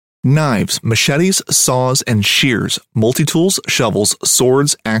Knives, machetes, saws, and shears, multi-tools, shovels,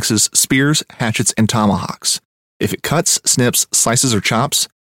 swords, axes, spears, hatchets, and tomahawks. If it cuts, snips, slices, or chops,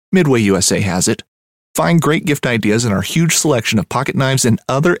 Midway USA has it. Find great gift ideas in our huge selection of pocket knives and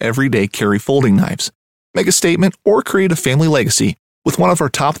other everyday carry folding knives. Make a statement or create a family legacy with one of our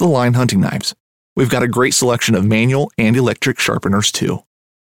top-of-the-line hunting knives. We've got a great selection of manual and electric sharpeners, too.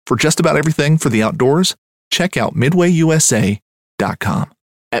 For just about everything for the outdoors, check out MidwayUSA.com.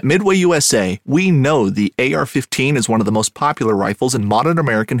 At Midway USA, we know the AR-15 is one of the most popular rifles in modern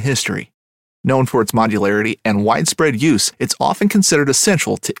American history. Known for its modularity and widespread use, it's often considered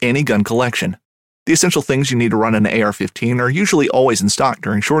essential to any gun collection. The essential things you need to run an AR-15 are usually always in stock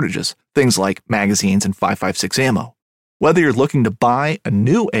during shortages, things like magazines and 5.56 ammo. Whether you're looking to buy a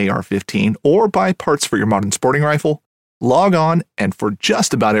new AR-15 or buy parts for your modern sporting rifle, log on and for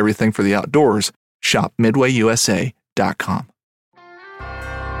just about everything for the outdoors, shop MidwayUSA.com.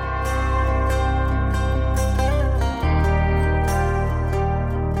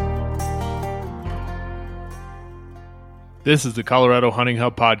 This is the Colorado Hunting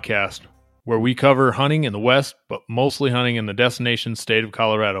Hub Podcast, where we cover hunting in the West, but mostly hunting in the destination state of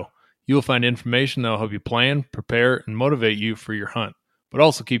Colorado. You will find information that will help you plan, prepare, and motivate you for your hunt, but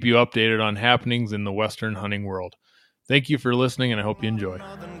also keep you updated on happenings in the Western hunting world. Thank you for listening, and I hope you enjoy.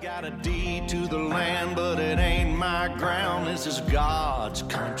 Got a deed to the land, but it ain't my ground. This is God's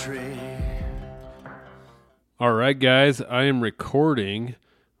country. All right, guys, I am recording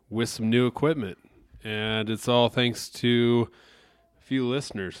with some new equipment, and it's all thanks to a few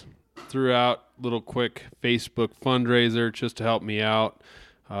listeners. Threw out a little quick Facebook fundraiser just to help me out.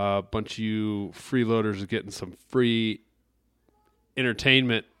 A bunch of you freeloaders are getting some free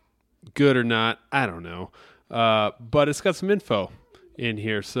entertainment, good or not, I don't know. But it's got some info in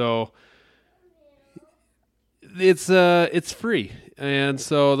here, so it's free. And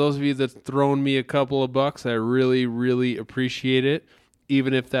so those of you that's thrown me a couple of bucks, I really, really appreciate it.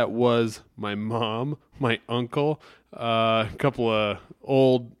 Even if that was my mom, my uncle, a couple of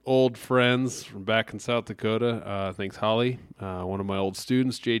old friends from back in South Dakota. Thanks, Holly. One of my old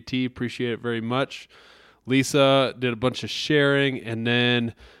students, JT, appreciate it very much. Lisa did a bunch of sharing, and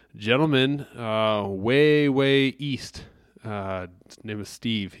then a gentleman way east. His name is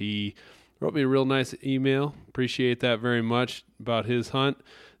Steve. He wrote me a real nice email. Appreciate that very much about his hunt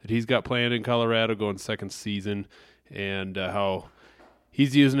that he's got planned in Colorado going second season, and how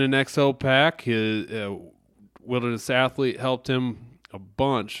he's using an XO pack. His Wilderness Athlete helped him a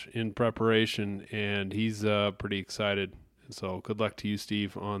bunch in preparation, and he's pretty excited. So good luck to you,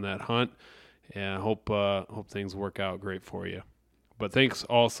 Steve, on that hunt, and I hope things work out great for you. But thanks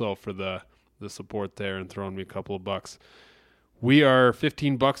also for the support there and throwing me a couple of bucks. We are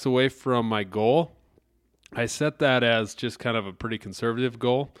 $15 away from my goal. I set that as just kind of a pretty conservative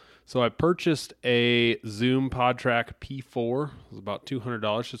goal. So I purchased a Zoom PodTrack P4. It was about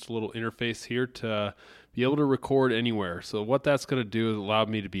 $200, just a little interface here to be able to record anywhere. So what that's going to do is allow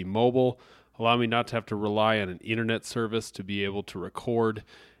me to be mobile, allow me not to have to rely on an internet service to be able to record.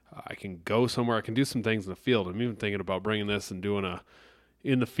 I can go somewhere. I can do some things in the field. I'm even thinking about bringing this and doing a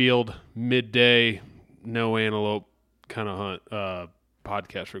in the field midday, no antelope kind of hunt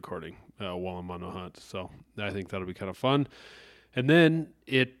podcast recording while I'm on a hunt. So I think that'll be kind of fun. And then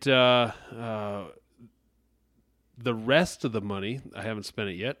the rest of the money, I haven't spent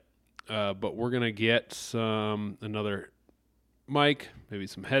it yet, but we're going to get another mic, maybe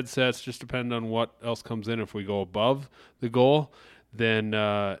some headsets, just depend on what else comes in. If we go above the goal, then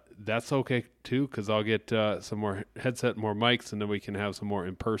that's okay too, because I'll get some more headset, more mics, and then we can have some more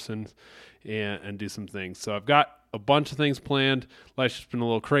in person and do some things. So I've got a bunch of things planned. Life's just been a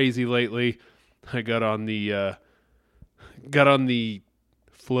little crazy lately. I got on the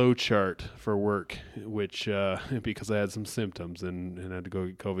flow chart for work, which because I had some symptoms and had to go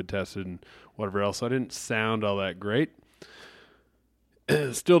get COVID tested and whatever else. So I didn't sound all that great.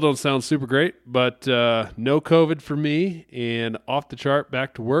 Still don't sound super great, but no COVID for me, and off the chart,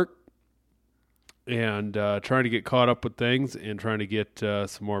 back to work, and trying to get caught up with things and trying to get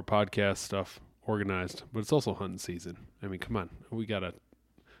some more podcast stuff organized. But it's also hunting season. I mean, come on. If I'm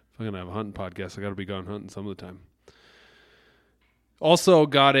going to have a hunting podcast, I got to be gone hunting some of the time. Also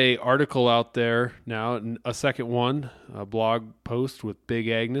got a article out there now, a second one, a blog post with Big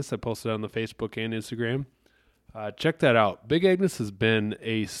Agnes. I posted on the Facebook and Instagram. Check that out. Big Agnes has been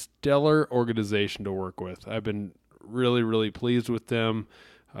a stellar organization to work with. I've been really, really pleased with them.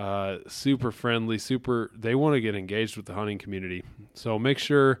 Super friendly, they want to get engaged with the hunting community. So make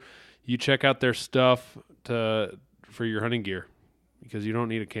sure you check out their stuff for your hunting gear, because you don't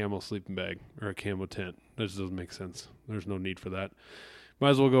need a camo sleeping bag or a camo tent. That just doesn't make sense. There's no need for that. might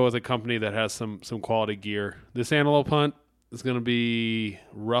as well go with a company that has some quality gear. This antelope hunt is going to be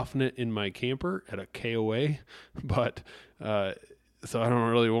roughing it in my camper at a KOA, but so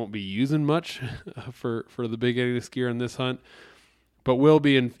I won't be using much for the big Ignis gear in this hunt, but will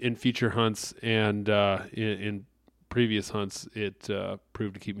be in future hunts, and in previous hunts it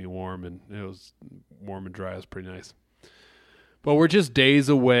proved to keep me warm, and it was warm and dry. It was pretty nice. But we're just days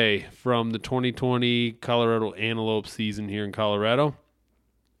away from the 2020 Colorado antelope season here in Colorado.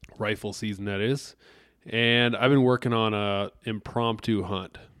 Rifle season, that is. And I've been working on a impromptu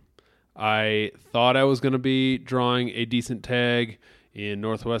hunt. I thought I was going to be drawing a decent tag in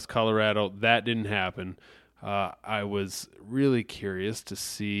northwest Colorado. That didn't happen. I was really curious to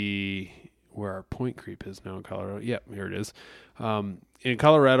see where our point creep is now in Colorado. Yep, here it is. In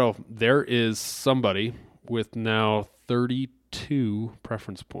Colorado, there is somebody with now 32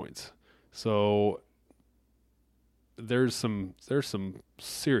 preference points. So there's some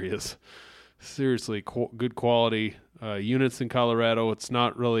seriously good quality units in Colorado. It's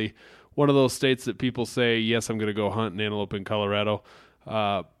not really one of those states that people say, yes, I'm going to go hunt an antelope in Colorado.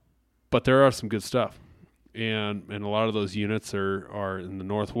 But there are some good stuff. And a lot of those units are in the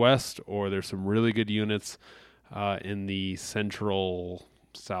Northwest, or there's some really good units in the central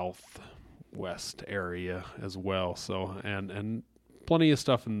southwest area as well. So, and plenty of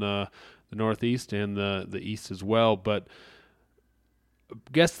stuff in the Northeast and the East as well. But I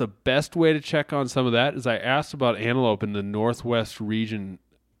guess the best way to check on some of that is I asked about antelope in the Northwest region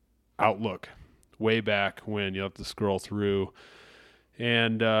outlook way back when. You'll have to scroll through.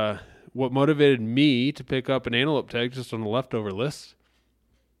 And what motivated me to pick up an antelope tag just on the leftover list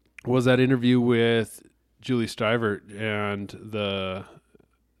was that interview with Julie Stivert and the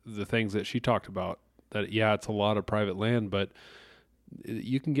things that she talked about. That, yeah, it's a lot of private land, but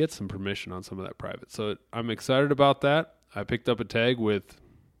you can get some permission on some of that private. So I'm excited about that. I picked up a tag with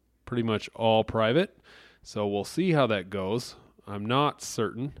pretty much all private, so we'll see how that goes. I'm not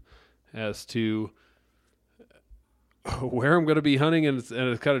certain as to where I'm going to be hunting, and it's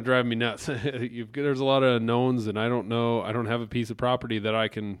kind of driving me nuts. There's a lot of unknowns, and I don't know. I don't have a piece of property that I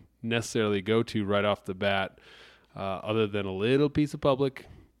can necessarily go to right off the bat, other than a little piece of public,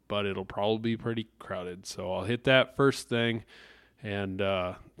 but it'll probably be pretty crowded. So I'll hit that first thing and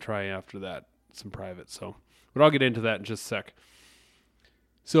try after that some private. But I'll get into that in just a sec.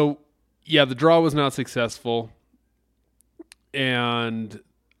 So, yeah, the draw was not successful, and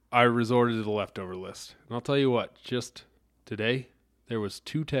I resorted to the leftover list. And I'll tell you what, just today, there was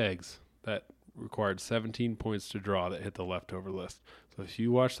 2 tags that required 17 points to draw that hit the leftover list. So if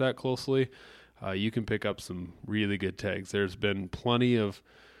you watch that closely, you can pick up some really good tags. There's been plenty of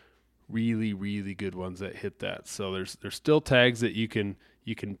really, really good ones that hit that. So there's still tags that you can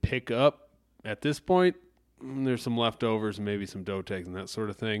pick up at this point. There's some leftovers and maybe some doe tags and that sort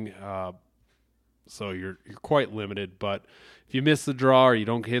of thing. So you're quite limited, but if you miss the draw or you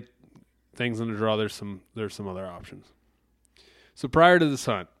don't hit things in the draw, there's some other options. So prior to this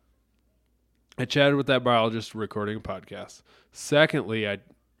hunt, I chatted with that biologist recording a podcast. Secondly,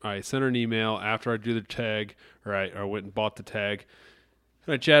 I sent her an email after I drew the tag, or I went and bought the tag.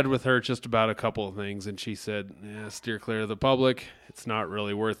 And I chatted with her just about a couple of things, and she said, steer clear of the public. It's not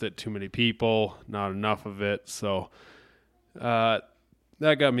really worth it. Too many people, not enough of it. So that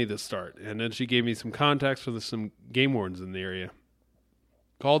got me the start. And then she gave me some contacts for some game wardens in the area.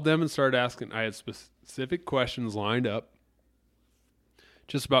 Called them and started asking. I had specific questions lined up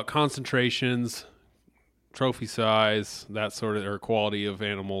just about concentrations, trophy size, that sort of, or quality of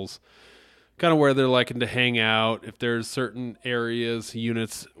animals, kind of where they're liking to hang out, if there's certain areas,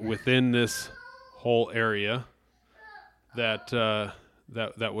 units within this whole area that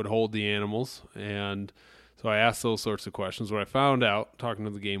would hold the animals. And so I asked those sorts of questions. What I found out, talking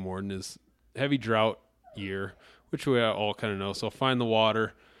to the game warden, is heavy drought year, which we all kind of know. So find the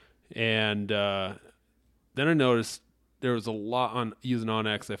water. And then I noticed there was a lot on using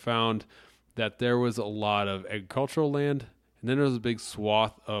OnX. I found that there was a lot of agricultural land, and then there was a big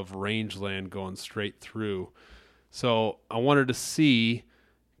swath of rangeland going straight through. So I wanted to see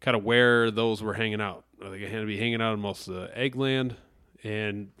kind of where those were hanging out. Are they going to be hanging out in most of the egg land?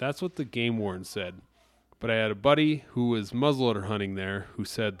 And that's what the game warden said. But I had a buddy who was muzzleloader hunting there who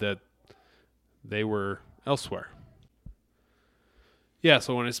said that they were elsewhere. Yeah,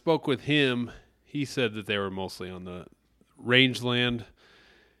 so when I spoke with him, he said that they were mostly on the rangeland.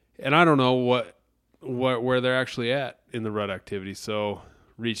 And I don't know where they're actually at in the rut activity. So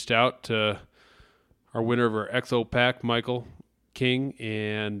reached out to our winner of our XO pack, Michael King,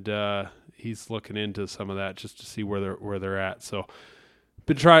 and he's looking into some of that just to see where they're at. So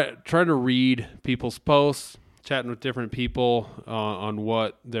been trying to read people's posts, chatting with different people on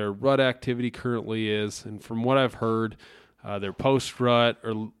what their rut activity currently is. And from what I've heard, they're post-rut,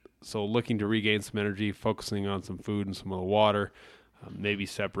 or so looking to regain some energy, focusing on some food and some of the water, maybe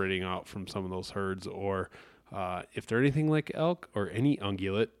separating out from some of those herds. Or if they're anything like elk or any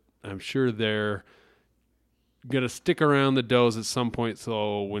ungulate, I'm sure they're going to stick around the does at some point,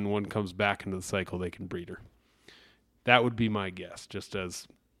 so when one comes back into the cycle, they can breed her. That would be my guess, just as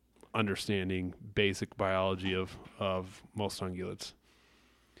understanding basic biology of most ungulates.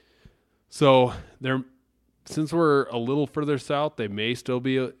 So since we're a little further south, they may still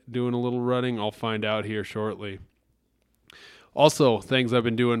be doing a little rutting. I'll find out here shortly. Also, things I've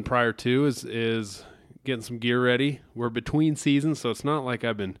been doing prior to is getting some gear ready. We're between seasons, so it's not like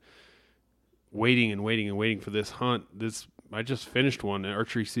I've been waiting for this hunt. I just finished one. The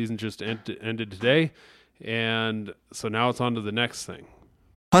archery season just ended today, and so now it's on to the next thing.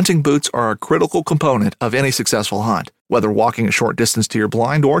 Hunting boots are a critical component of any successful hunt. Whether walking a short distance to your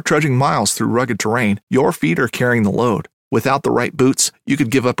blind or trudging miles through rugged terrain, your feet are carrying the load. Without the right boots, you could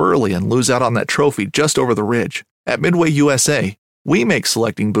give up early and lose out on that trophy just over the ridge. At Midway USA, we make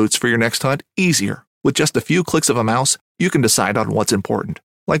selecting boots for your next hunt easier. With just a few clicks of a mouse, you can decide on what's important,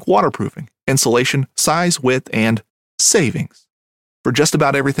 like waterproofing, insulation, size, width, and savings. For just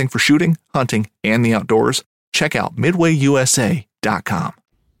about everything for shooting, hunting, and the outdoors, check out MidwayUSA.com.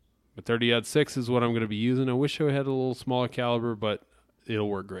 The 30-06 is what I'm going to be using. I wish I had a little smaller caliber, but it'll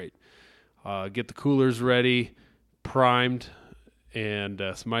work great. Get the coolers ready, primed, and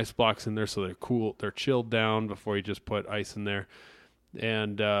some ice blocks in there so they're cool. They're chilled down before you just put ice in there.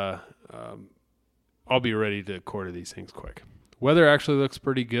 And I'll be ready to quarter these things quick. Weather actually looks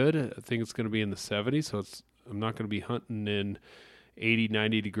pretty good. I think it's going to be in the 70s, so I'm not going to be hunting in 80,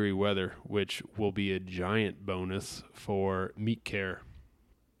 90 degree weather, which will be a giant bonus for meat care.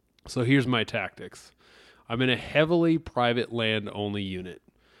 So here's my tactics. I'm in a heavily private land only unit.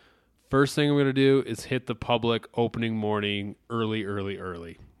 First thing I'm going to do is hit the public opening morning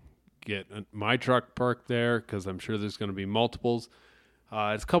early. Get my truck parked there because I'm sure there's going to be multiples.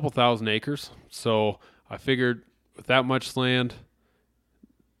 It's a couple thousand acres, so I figured with that much land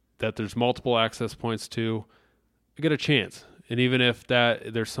that there's multiple access points to, I get a chance. And even if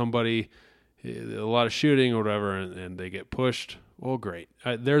there's somebody, a lot of shooting or whatever, and they get pushed, well, great.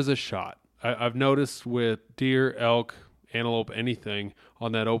 There's a shot. I've noticed with deer, elk, antelope, anything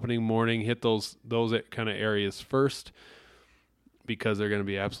on that opening morning, hit those kind of areas first because they're going to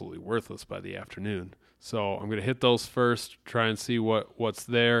be absolutely worthless by the afternoon. So I'm going to hit those first, try and see what's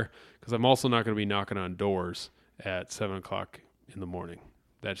there, because I'm also not going to be knocking on doors at 7 o'clock in the morning.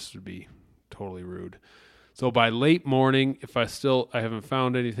 That just would be totally rude. So by late morning, if I haven't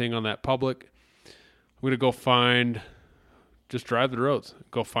found anything on that public, I'm going to just drive the roads,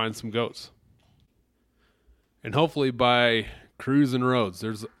 go find some goats. And hopefully by cruising roads,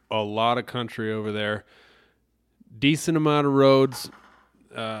 there's a lot of country over there, decent amount of roads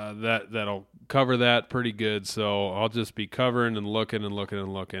that'll cover that pretty good. So I'll just be covering and looking,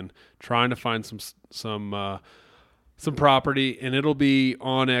 trying to find some property, and it'll be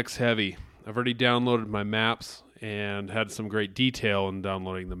OnX heavy. I've already downloaded my maps and had some great detail in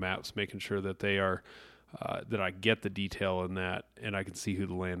downloading the maps, making sure that they are that I get the detail in that, and I can see who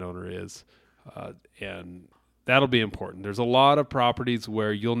the landowner is, and that'll be important. There's a lot of properties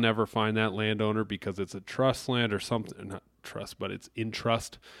where you'll never find that landowner because it's a trust land or something, not trust, but it's in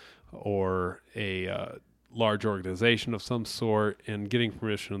trust or a large organization of some sort, and getting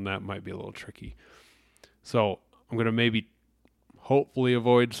permission on that might be a little tricky. So I'm going to hopefully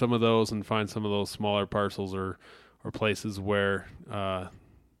avoid some of those and find some of those smaller parcels or places where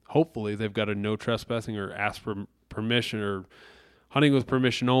hopefully they've got a no trespassing or ask for permission or hunting with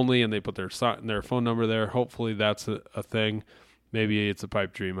permission only, and they put their phone number there. Hopefully that's a thing. Maybe it's a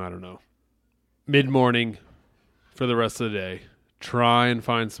pipe dream. I don't know. Mid-morning for the rest of the day, try and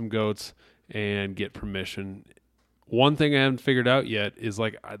find some goats and get permission. One thing I haven't figured out yet is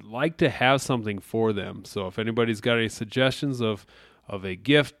I'd like to have something for them. So if anybody's got any suggestions of a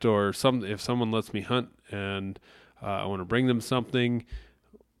gift or something, if someone lets me hunt and I want to bring them something,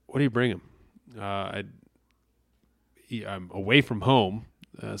 what do you bring them? I'm away from home,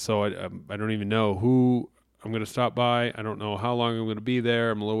 so I don't even know who I'm going to stop by. I don't know how long I'm going to be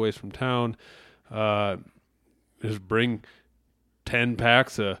there. I'm a little ways from town. Just bring 10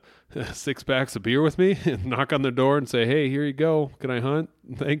 packs, 6 packs of beer with me and knock on their door and say, hey, here you go. Can I hunt?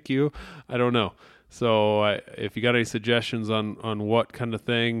 Thank you. I don't know. So if you got any suggestions on what kind of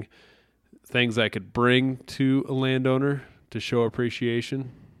things I could bring to a landowner to show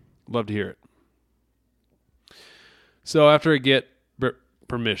appreciation, love to hear it. So after I get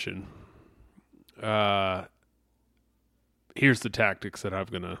permission, here's the tactics that I'm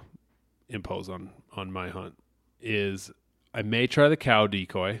going to impose on my hunt is I may try the cow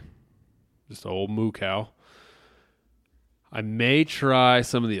decoy, just an old moo cow. I may try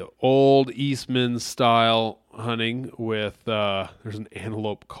some of the old Eastman style hunting with, there's an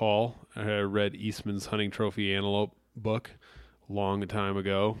antelope call. I read Eastman's Hunting Trophy Antelope book a long time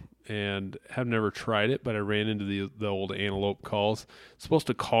ago and have never tried it, but I ran into the old antelope calls. It's supposed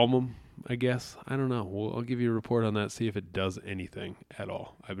to calm them, I guess. I don't know. I'll give you a report on that, see if it does anything at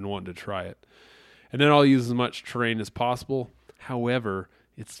all. I've been wanting to try it. And then I'll use as much terrain as possible. However,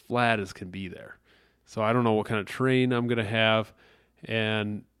 it's flat as can be there. So I don't know what kind of terrain I'm going to have,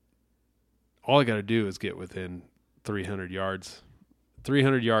 and all I got to do is get within 300 yards.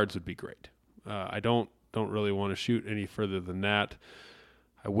 300 yards would be great. I don't really want to shoot any further than that.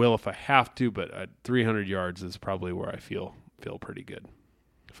 I will if I have to, but 300 yards is probably where I feel pretty good.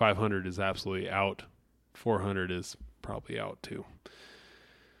 500 is absolutely out. 400 is probably out too.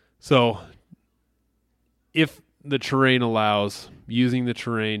 So if the terrain allows, using the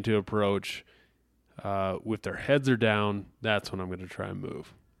terrain to approach, if their heads are down, that's when I'm going to try and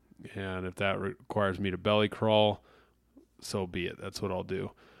move. And if that requires me to belly crawl, so be it. That's what I'll do.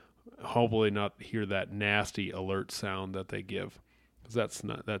 Hopefully not hear that nasty alert sound that they give, because that's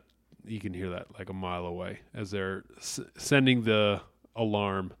not that you can hear that like a mile away as they're sending the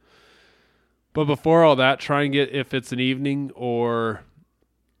alarm. But before all that, try and get, if it's an evening or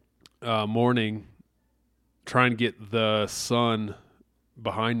morning, try and get the sun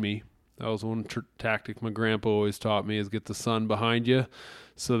behind me. That was one tactic my grandpa always taught me, is get the sun behind you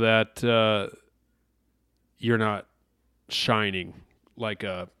so that you're not shining like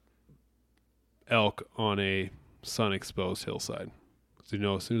a elk on a sun-exposed hillside.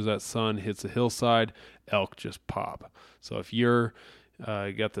 So, as soon as that sun hits a hillside, elk just pop. So if you're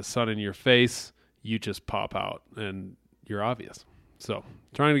got the sun in your face, you just pop out and you're obvious. So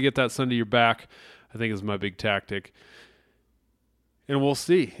trying to get that sun to your back, I think, is my big tactic. And we'll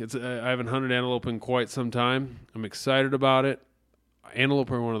see. I haven't hunted antelope in quite some time. I'm excited about it.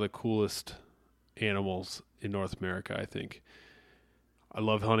 Antelope are one of the coolest animals in North America, I think. I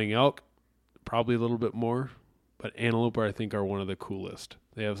love hunting elk, probably a little bit more, but antelope, I think, are one of the coolest.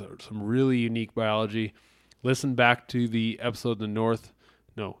 They have some really unique biology. Listen back to the episode in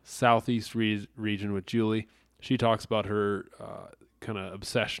the southeast region with Julie. She talks about her kind of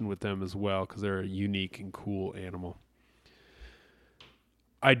obsession with them as well, because they're a unique and cool animal.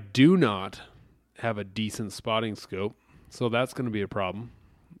 I do not have a decent spotting scope, so that's going to be a problem,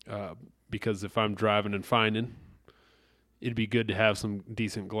 because if I'm driving and finding, it'd be good to have some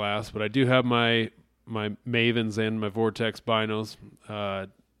decent glass. But I do have my Mavens and my Vortex binos. I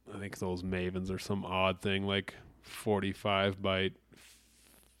think those Mavens are some odd thing, like 45 by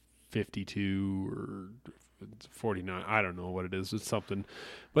 52 or 49. I don't know what it is. It's something,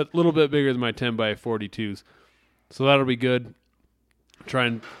 but a little bit bigger than my 10 by 42s. So that'll be good. Try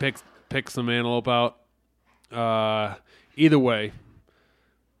and pick some antelope out. Either way,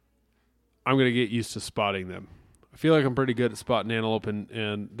 I'm going to get used to spotting them. I feel like I'm pretty good at spotting antelope,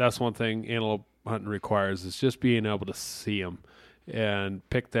 and that's one thing antelope hunting requires, is just being able to see them and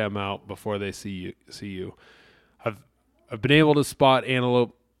pick them out before they see you. I've been able to spot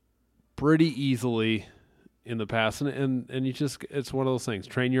antelope pretty easily in the past, and you just, it's one of those things.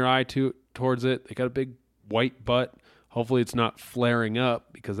 Train your eye towards it. They got a big white butt. Hopefully it's not flaring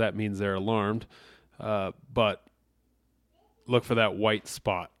up, because that means they're alarmed. But look for that white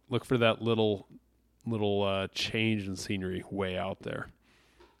spot. Look for that little change in scenery way out there.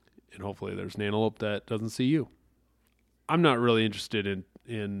 And hopefully there's an antelope that doesn't see you. I'm not really interested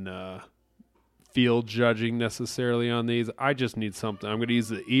in field judging necessarily on these. I just need something. I'm going to use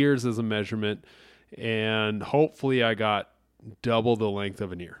the ears as a measurement, and hopefully I got double the length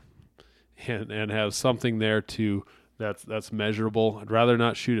of an ear and have something there that's measurable. I'd rather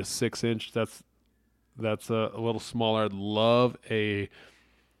not shoot a 6-inch. That's a little smaller. I'd love a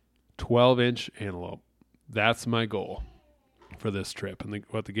 12-inch antelope. That's my goal for this trip. And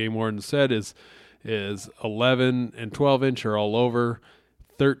what the game warden said is 11 and 12-inch are all over.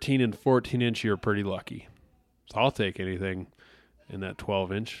 13 and 14-inch, you're pretty lucky. So I'll take anything in that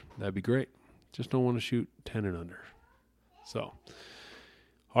 12-inch. That'd be great. Just don't want to shoot 10 and under. So,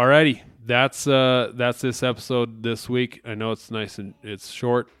 alrighty, that's this episode this week. I know it's nice and it's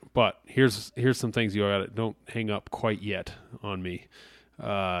short, but here's some things you got. Don't hang up quite yet on me.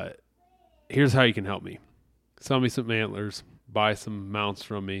 Here's how you can help me. Sell me some antlers. Buy some mounts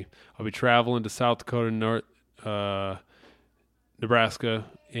from me. I'll be traveling to South Dakota, Nebraska,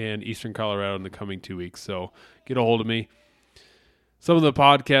 and Eastern Colorado in the coming 2 weeks. So get a hold of me. Some of the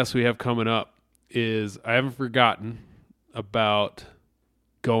podcasts we have coming up is, I haven't forgotten. about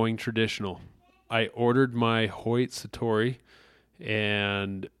going traditional. I ordered my Hoyt Satori,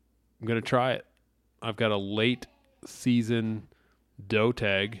 and I'm going to try it. I've got a late season doe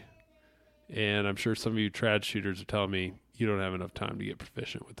tag, and I'm sure some of you trad shooters are telling me you don't have enough time to get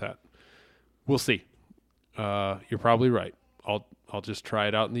proficient with that. We'll see. You're probably right. I'll just try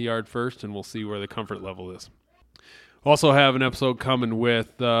it out in the yard first, and we'll see where the comfort level is. Also have an episode coming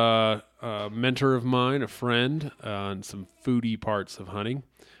with a mentor of mine, a friend, on some foodie parts of hunting.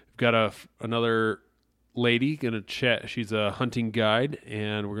 We've got another lady going to chat. She's a hunting guide,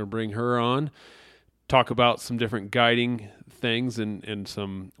 and we're going to bring her on, talk about some different guiding things and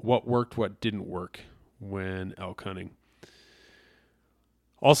some what worked, what didn't work when elk hunting.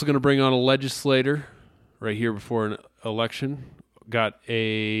 Also going to bring on a legislator right here before an election. Got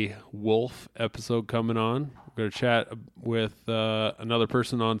a wolf episode coming on. We're going to chat with another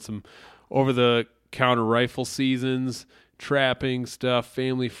person on some over-the-counter rifle seasons, trapping stuff,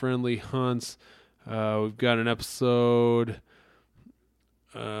 family-friendly hunts. We've got an episode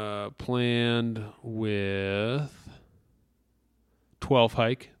planned with 12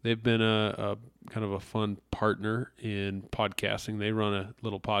 Hike. They've been a kind of a fun partner in podcasting. They run a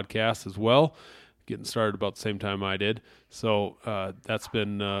little podcast as well, getting started about the same time I did. So that's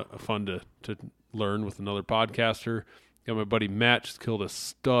been fun to learn with another podcaster. Got my buddy Matt, just killed a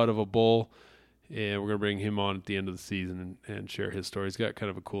stud of a bull, and we're going to bring him on at the end of the season and share his story. He's got kind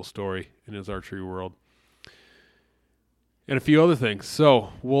of a cool story in his archery world. And a few other things.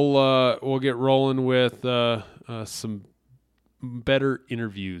 So we'll get rolling with some better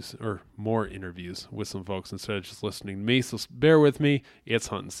interviews or more interviews with some folks instead of just listening to me. So bear with me. It's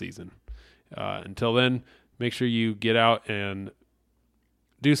hunting season. Until then, make sure you get out and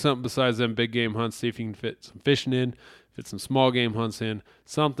do something besides them big game hunts. See if you can fit some fishing in, fit some small game hunts in,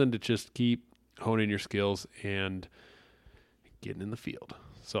 something to just keep honing your skills and getting in the field.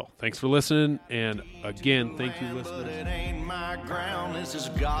 So thanks for listening, and again, thank you, listeners. But it ain't my ground, this is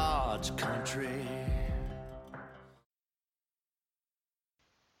God's country.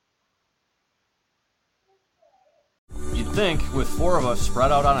 You'd think, with 4 of us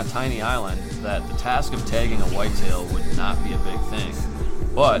spread out on a tiny island, that the task of tagging a whitetail would not be a big thing.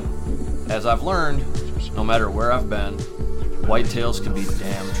 But, as I've learned, no matter where I've been, whitetails can be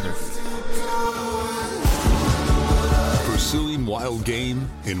damn tricky. Pursuing wild game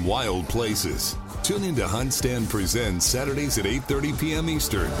in wild places. Tune in to Hunt Stand Presents Saturdays at 8:30 p.m.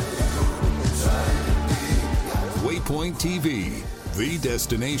 Eastern. Waypoint TV, the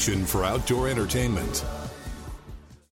destination for outdoor entertainment.